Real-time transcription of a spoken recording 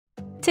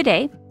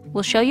Today,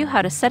 we'll show you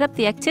how to set up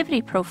the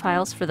activity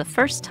profiles for the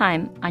first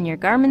time on your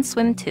Garmin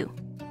Swim 2.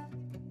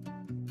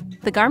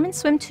 The Garmin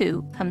Swim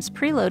 2 comes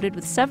preloaded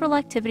with several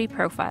activity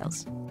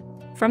profiles.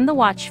 From the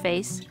watch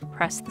face,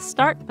 press the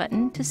Start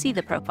button to see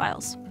the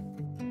profiles.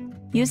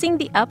 Using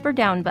the up or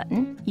down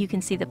button, you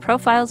can see the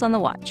profiles on the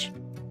watch.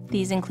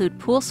 These include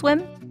pool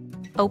swim,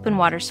 open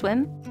water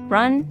swim,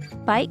 run,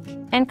 bike,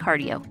 and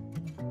cardio.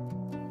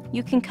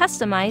 You can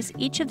customize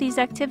each of these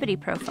activity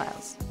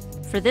profiles.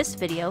 For this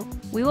video,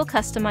 we will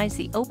customize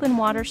the open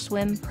water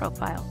swim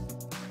profile.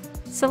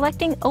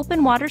 Selecting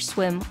open water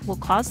swim will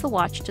cause the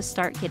watch to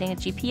start getting a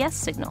GPS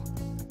signal.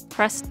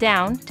 Press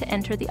down to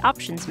enter the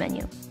options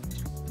menu.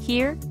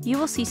 Here, you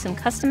will see some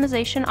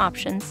customization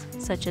options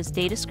such as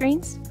data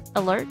screens,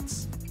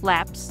 alerts,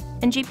 laps,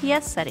 and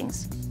GPS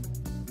settings.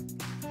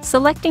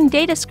 Selecting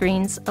data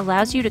screens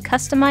allows you to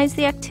customize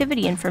the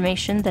activity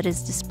information that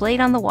is displayed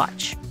on the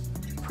watch.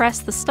 Press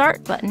the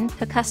Start button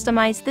to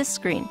customize this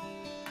screen.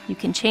 You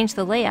can change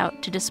the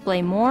layout to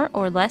display more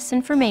or less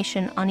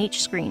information on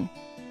each screen.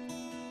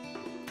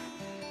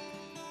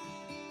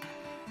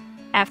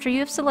 After you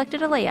have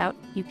selected a layout,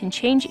 you can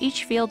change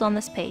each field on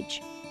this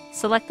page.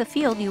 Select the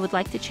field you would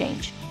like to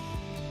change.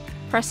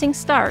 Pressing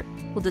Start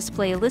will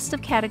display a list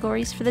of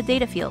categories for the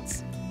data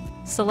fields.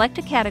 Select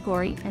a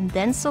category and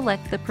then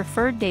select the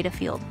preferred data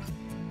field.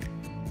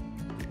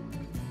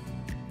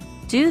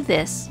 Do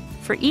this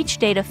for each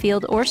data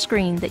field or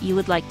screen that you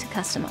would like to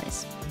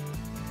customize.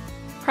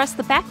 Press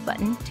the Back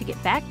button to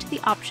get back to the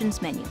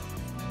Options menu.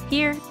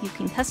 Here, you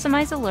can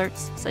customize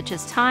alerts such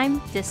as time,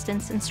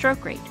 distance, and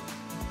stroke rate,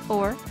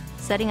 or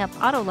setting up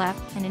auto lap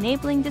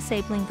and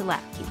disabling the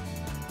lap key.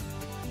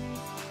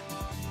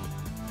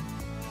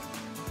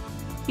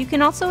 You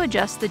can also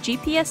adjust the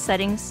GPS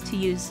settings to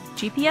use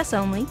GPS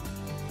only,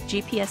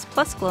 GPS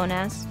plus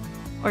GLONASS,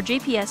 or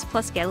GPS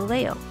plus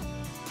Galileo.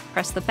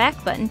 Press the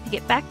Back button to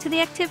get back to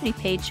the activity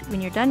page when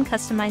you're done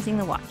customizing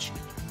the watch.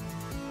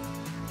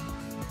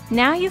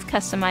 Now you've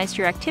customized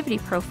your activity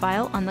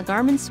profile on the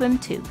Garmin Swim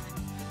 2.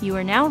 You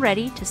are now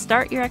ready to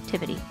start your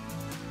activity.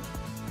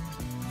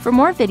 For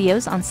more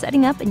videos on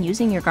setting up and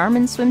using your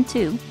Garmin Swim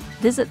 2,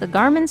 visit the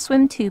Garmin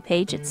Swim 2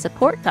 page at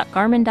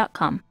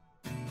support.garmin.com.